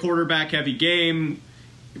to be a quarterback heavy game.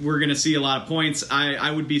 We're going to see a lot of points. I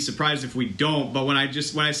would be surprised if we don't. But when I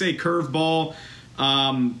say curveball,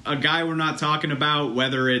 a guy we're not talking about,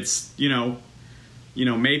 whether it's, you know,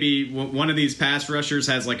 maybe one of these pass rushers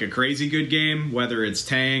has like a crazy good game, whether it's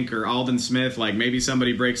Tank or Aldon Smith, like maybe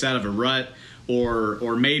somebody breaks out of a rut,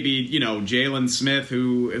 or maybe, you know, Jalen Smith,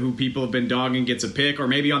 who people have been dogging, gets a pick, or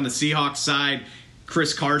maybe on the Seahawks side,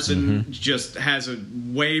 Chris Carson just has a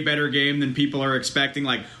way better game than people are expecting.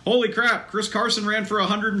 Like, holy crap, Chris Carson ran for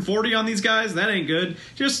 140 on these guys? That ain't good.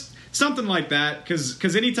 Just something like that,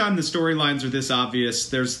 because anytime the storylines are this obvious,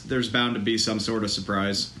 there's bound to be some sort of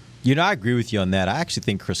surprise. You know, I agree with you on that. I actually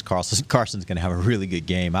think Chris Carson's going to have a really good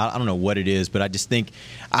game. I don't know what it is, but I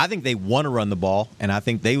think they want to run the ball, and I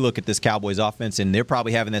think they look at this Cowboys offense, and they're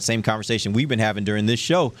probably having that same conversation we've been having during this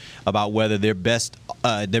show about whether their best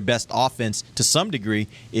offense, to some degree,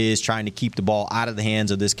 is trying to keep the ball out of the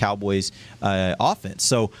hands of this Cowboys offense.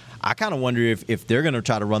 So I kind of wonder if they're going to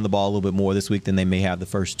try to run the ball a little bit more this week than they may have the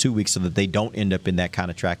first 2 weeks, so that they don't end up in that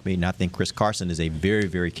kind of track meet. And I think Chris Carson is a very,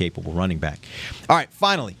 very capable running back. All right,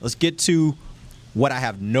 finally, let's get to what I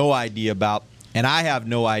have no idea about, and I have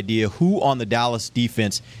no idea who on the Dallas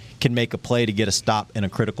defense can make a play to get a stop in a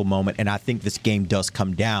critical moment, and I think this game does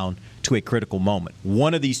come down to a critical moment.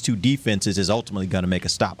 One of these two defenses is ultimately going to make a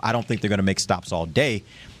stop. I don't think they're going to make stops all day.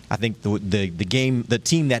 I think the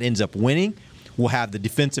team that ends up winning will have the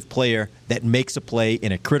defensive player that makes a play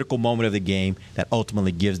in a critical moment of the game that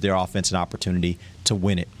ultimately gives their offense an opportunity to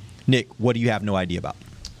win it. Nick, what do you have no idea about?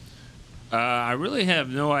 I really have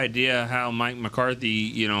no idea how Mike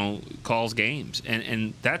McCarthy, calls games,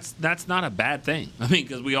 and that's not a bad thing. I mean,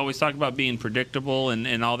 because we always talk about being predictable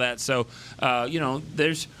and all that. So,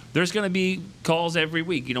 there's going to be calls every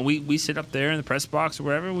week. We sit up there in the press box or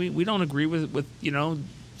wherever. We don't agree with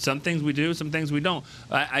some things we do, some things we don't.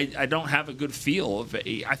 I don't have a good feel of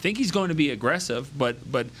it. I think he's going to be aggressive, but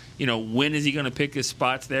when is he going to pick his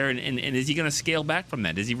spots there, and is he going to scale back from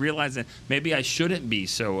that? Does he realize that maybe I shouldn't be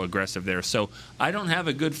so aggressive there? So I don't have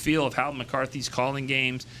a good feel of how McCarthy's calling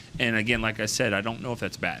games, and again, like I said, I don't know if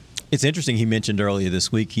that's bad. It's interesting. He mentioned earlier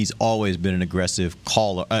this week he's always been an aggressive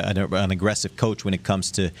caller, an aggressive coach when it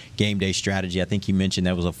comes to game day strategy. I think he mentioned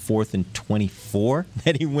that was a 4th and 24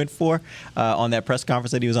 that he went for on that press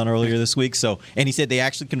conference that he was on earlier this week. So, and he said they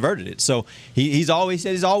actually converted it. So he's always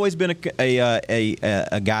been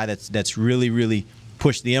a guy that's really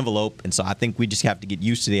pushed the envelope. And so I think we just have to get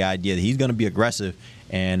used to the idea that he's going to be aggressive.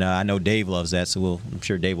 And I know Dave loves that, so I'm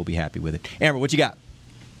sure Dave will be happy with it. Amber, what you got?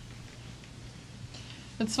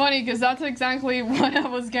 It's funny because that's exactly what I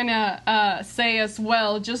was gonna say as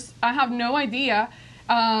well. Just I have no idea.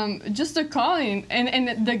 Just the calling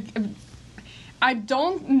I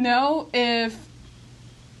don't know if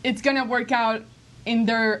it's gonna work out in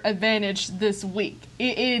their advantage this week.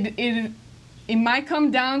 In it might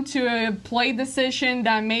come down to a play decision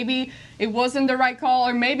that maybe it wasn't the right call,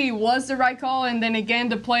 or maybe it was the right call, and then again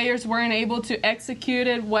the players weren't able to execute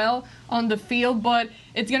it well on the field. But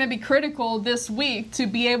it's going to be critical this week to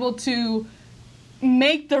be able to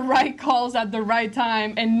make the right calls at the right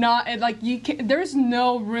time, and not there's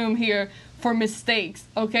no room here for mistakes.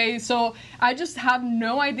 Okay, so I just have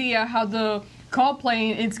no idea how the call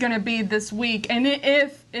playing it's going to be this week, and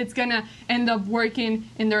if it's going to end up working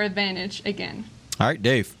in their advantage again. All right,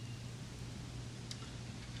 Dave.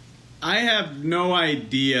 I have no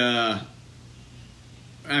idea.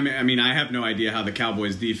 I mean, I have no idea how the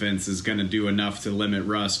Cowboys defense is going to do enough to limit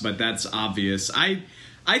Russ, but that's obvious. I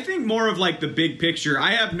think more of like the big picture.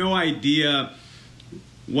 I have no idea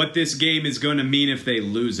what this game is going to mean if they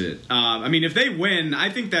lose it. I mean, if they win, I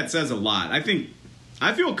think that says a lot.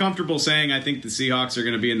 I feel comfortable saying I think the Seahawks are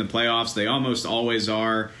going to be in the playoffs. They almost always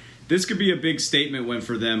are. This could be a big statement win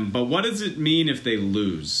for them, but what does it mean if they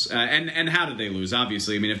lose? And how did they lose,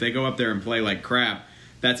 obviously? I mean, if they go up there and play like crap,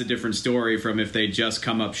 that's a different story from if they just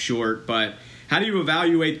come up short. But how do you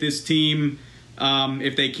evaluate this team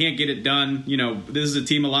if they can't get it done? You know, this is a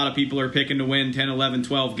team a lot of people are picking to win 10, 11,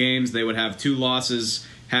 12 games. They would have 2 losses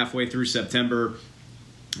halfway through September.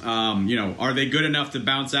 You know, are they good enough to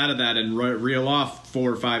bounce out of that and reel off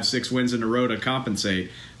 4, 5, 6 wins in a row to compensate?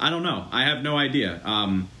 I don't know. I have no idea.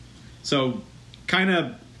 So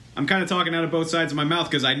I'm kind of talking out of both sides of my mouth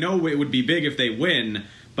because I know it would be big if they win,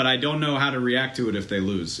 but I don't know how to react to it if they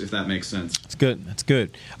lose, if that makes sense. That's good. That's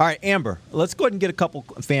good. All right, Amber, let's go ahead and get a couple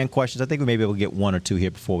fan questions. I think we may be able to get 1 or 2 here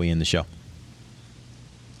before we end the show.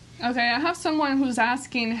 Okay, I have someone who's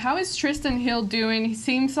asking, how is Tristan Hill doing? He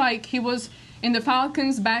seems like he was in the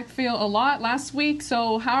Falcons' backfield a lot last week,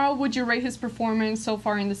 so how would you rate his performance so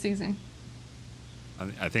far in the season?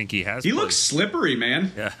 I think he has. He looks slippery,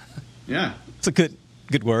 man. Yeah. Yeah. It's a good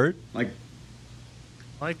word.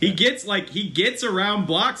 He gets around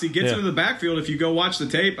blocks. He gets into the backfield. If you go watch the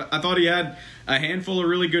tape, I thought he had a handful of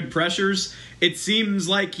really good pressures. It seems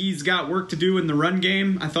like he's got work to do in the run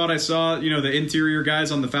game. I thought I saw, the interior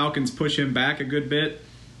guys on the Falcons push him back a good bit.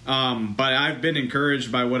 But I've been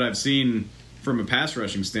encouraged by what I've seen from a pass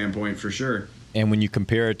rushing standpoint for sure. And when you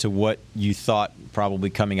compare it to what you thought probably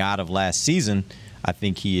coming out of last season, I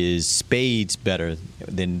think he is spades better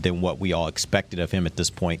than what we all expected of him at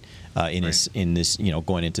this point in this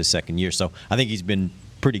going into second year. So I think he's been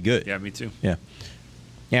pretty good. Yeah, me too. Yeah,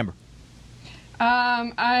 Amber.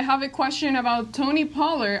 I have a question about Tony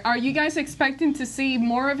Pollard. Are you guys expecting to see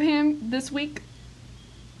more of him this week?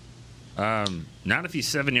 Not if he's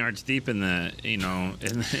 7 yards deep in the in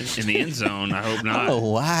the end zone. I hope not. I don't know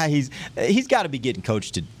why he's got to be getting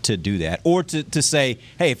coached to do that, or to say,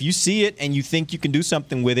 hey, if you see it and you think you can do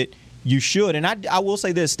something with it, you should. And I will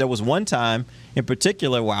say this: there was one time in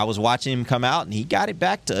particular where I was watching him come out and he got it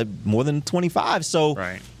back to more than 25. So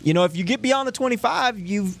if you get beyond the 25,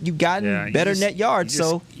 you've gotten better net yards.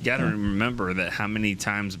 So you got to remember that how many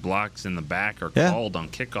times blocks in the back are called on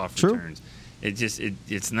kickoff returns.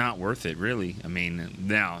 It's not worth it, really. I mean,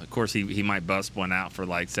 now, of course, he might bust one out for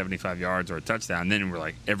like 75 yards or a touchdown. And then we're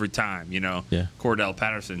like, every time, Cordell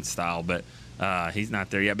Patterson style. But he's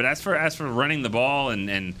not there yet. But as for running the ball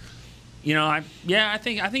and I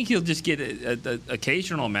think he'll just get an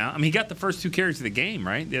occasional amount. I mean, he got the first 2 carries of the game,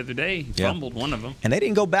 right? The other day, he fumbled one of them. And they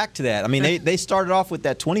didn't go back to that. I mean, they started off with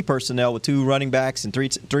that 20 personnel with 2 running backs and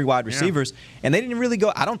three wide receivers, and they didn't really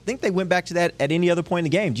go. I don't think they went back to that at any other point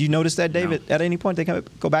in the game. Did you notice that, David? No. At any point they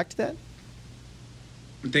go back to that?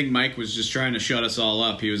 I think Mike was just trying to shut us all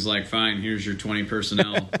up. He was like, "Fine, here's your 20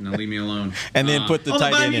 personnel. Now leave me alone." And then put the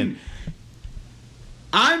tight end in.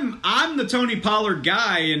 I'm the Tony Pollard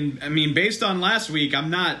guy, and I mean, based on last week, I'm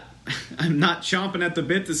not chomping at the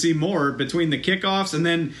bit to see more between the kickoffs and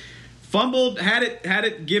then fumbled, had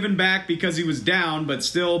it given back because he was down, but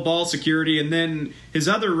still ball security, and then his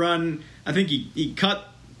other run, I think he cut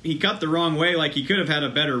the wrong way. Like, he could have had a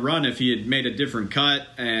better run if he had made a different cut.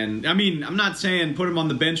 And I mean, I'm not saying put him on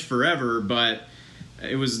the bench forever, but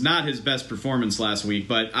it was not his best performance last week,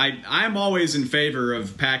 but I'm always in favor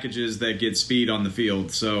of packages that get speed on the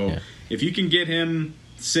field. So if you can get him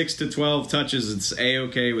 6 to 12 touches, it's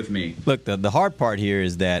A-okay with me. Look, the hard part here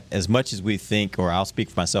is that as much as we think, or I'll speak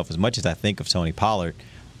for myself, as much as I think of Tony Pollard,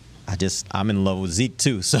 I'm in love with Zeke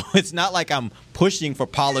too. So it's not like I'm pushing for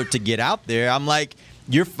Pollard to get out there. I'm like,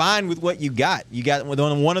 you're fine with what you got. You got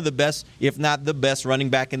one of the best, if not the best, running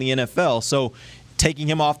back in the NFL. So taking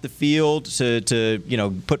him off the field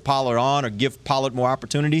to put Pollard on or give Pollard more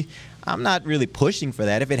opportunity, I'm not really pushing for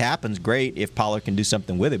that. If it happens, great. If Pollard can do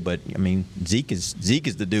something with it, but I mean, Zeke is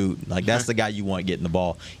the dude. Like, that's the guy you want getting the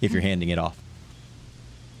ball if you're handing it off.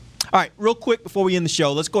 All right, real quick before we end the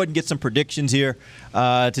show, let's go ahead and get some predictions here.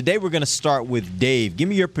 Today we're going to start with Dave. Give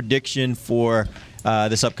me your prediction for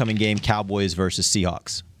this upcoming game, Cowboys versus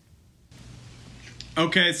Seahawks.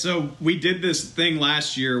 Okay, so we did this thing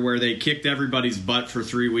last year where they kicked everybody's butt for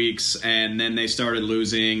 3 weeks and then they started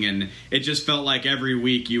losing, and it just felt like every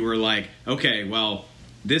week you were like, okay, well,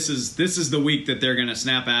 this is the week that they're going to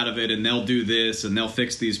snap out of it and they'll do this and they'll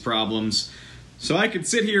fix these problems. So I could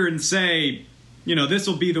sit here and say, this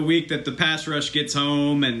will be the week that the pass rush gets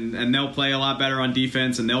home and they'll play a lot better on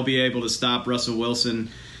defense and they'll be able to stop Russell Wilson.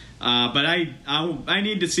 But I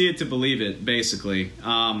need to see it to believe it, basically.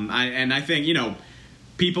 I think,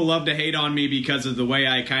 people love to hate on me because of the way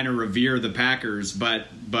I kind of revere the Packers, but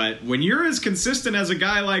when you're as consistent as a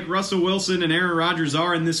guy like Russell Wilson and Aaron Rodgers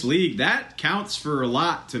are in this league, that counts for a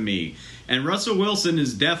lot to me. And Russell Wilson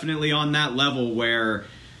is definitely on that level where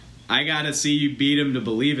I got to see you beat him to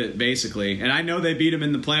believe it, basically. And I know they beat him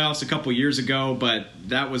in the playoffs a couple years ago, but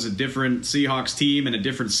that was a different Seahawks team and a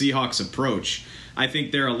different Seahawks approach. I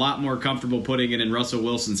think they're a lot more comfortable putting it in Russell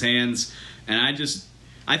Wilson's hands, and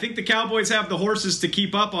I think the Cowboys have the horses to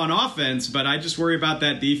keep up on offense, but I just worry about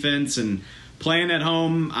that defense and playing at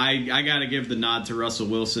home. I got to give the nod to Russell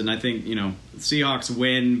Wilson. I think, Seahawks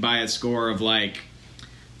win by a score of like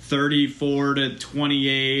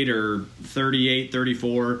 34-28 or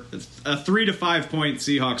 38-34. A 3 to 5 point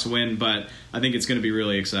Seahawks win, but I think it's going to be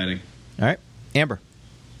really exciting. All right, Amber.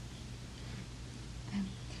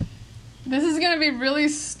 This is going to be really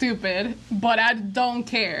stupid, but I don't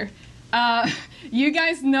care. You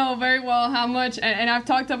guys know very well how much, and I've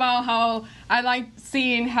talked about how I like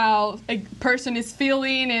seeing how a person is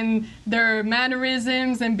feeling and their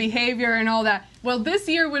mannerisms and behavior and all that. Well, this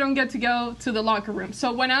year we don't get to go to the locker room.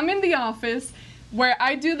 So when I'm in the office where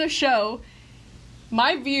I do the show,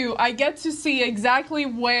 my view, I get to see exactly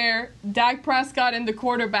where Dak Prescott and the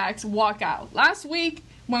quarterbacks walk out. Last week,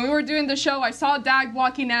 when we were doing the show, I saw Dak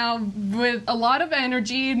walking out with a lot of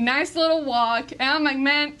energy, nice little walk, and I'm like,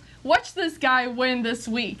 man, watch this guy win this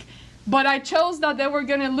week. But I chose that they were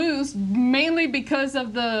going to lose mainly because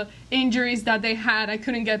of the injuries that they had. I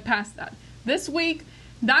couldn't get past that. This week,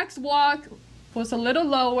 Dak's walk was a little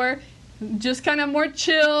lower, just kind of more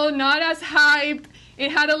chill, not as hyped.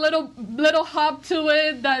 It had a little hop to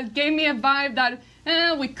it that gave me a vibe that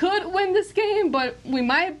we could win this game, but we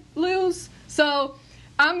might lose. So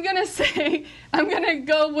I'm going to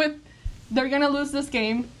go with they're going to lose this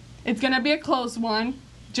game. It's going to be a close one.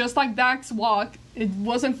 Just like Dak's walk, it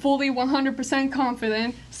wasn't fully 100%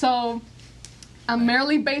 confident. So I'm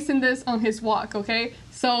merely basing this on his walk, okay?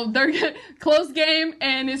 So they're close game,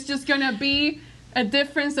 and it's just going to be a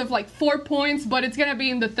difference of like 4 points, but it's going to be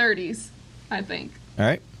in the 30s, I think. All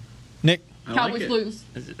right. Nick? Cowboys lose.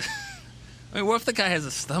 I mean, what if the guy has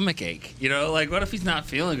a stomach ache? What if he's not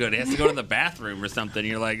feeling good? He has to go to the bathroom or something.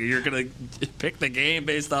 You're going to pick the game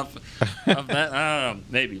based off of that? I don't know.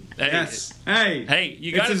 Maybe. Yes. Hey,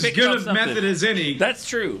 you got to pick good up as something. method as any. That's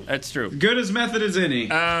true. Good as method as any.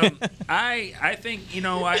 I think,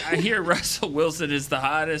 I hear Russell Wilson is the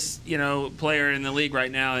hottest, player in the league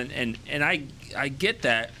right now, and I get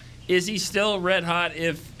that. Is he still red hot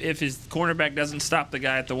if his cornerback doesn't stop the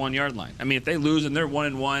guy at the 1 yard line? I mean, if they lose and they're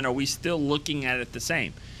 1-1, are we still looking at it the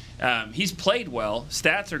same? He's played well,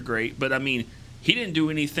 stats are great, but I mean, he didn't do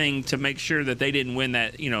anything to make sure that they didn't win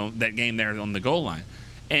that that game there on the goal line.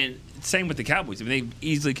 And same with the Cowboys. I mean, they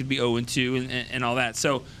easily could be 0-2 and all that.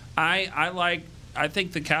 So I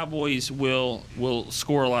think the Cowboys will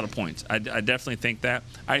score a lot of points. I definitely think that.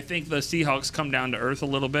 I think the Seahawks come down to earth a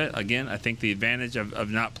little bit. Again, I think the advantage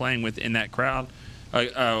of not playing within that crowd,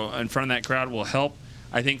 in front of that crowd, will help.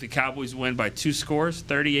 I think the Cowboys win by 2 scores,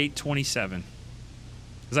 38-27.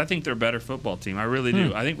 Because I think they're a better football team. I really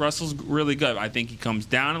do. I think Russell's really good. I think he comes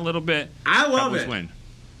down a little bit. I love Cowboys it. Win.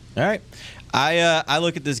 All right. I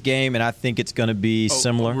look at this game, and I think it's going to be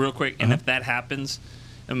similar. Real quick, and if that happens,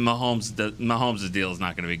 Mahomes' deal is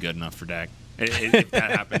not going to be good enough for Dak. If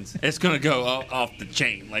that happens, it's going to go off the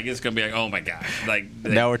chain. Like, it's going to be like, oh my god!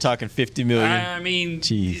 Now we're talking $50 million. I mean,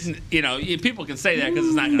 jeez. People can say that because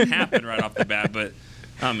it's not going to happen right off the bat. But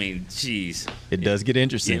I mean, jeez, it does get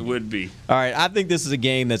interesting. It would be. All right, I think this is a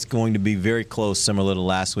game that's going to be very close, similar to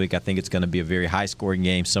last week. I think it's going to be a very high-scoring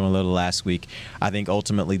game, similar to last week. I think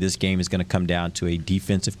ultimately this game is going to come down to a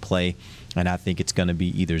defensive play. And I think it's going to be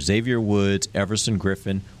either Xavier Woods, Everson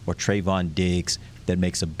Griffin, or Trayvon Diggs that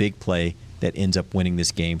makes a big play that ends up winning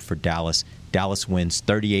this game for Dallas. Dallas wins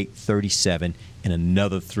 38-37 in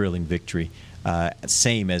another thrilling victory,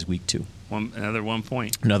 same as week 2. Another 1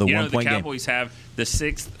 point. Another 1 point game. The Cowboys have the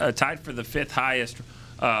 6th, tied for the 5th highest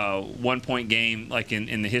 1-point game like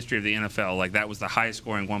in the history of the NFL. Like that was the highest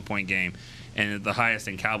scoring 1-point game, and the highest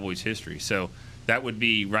in Cowboys history. So that would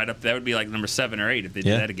be right up. That would be like number 7 or 8 if they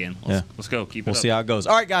did that again. Let's go. Keep it up. We'll see how it goes.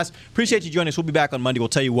 All right, guys. Appreciate you joining us. We'll be back on Monday. We'll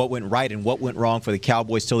tell you what went right and what went wrong for the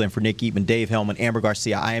Cowboys. Till then, for Nick Eatman, Dave Hellman, Amber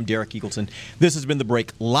Garcia, I am Derek Eagleton. This has been The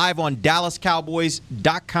Break, live on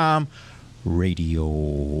DallasCowboys.com radio.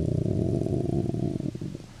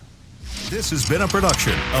 This has been a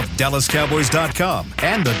production of DallasCowboys.com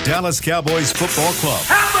and the Dallas Cowboys Football Club.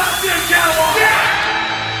 How about this, Cowboys?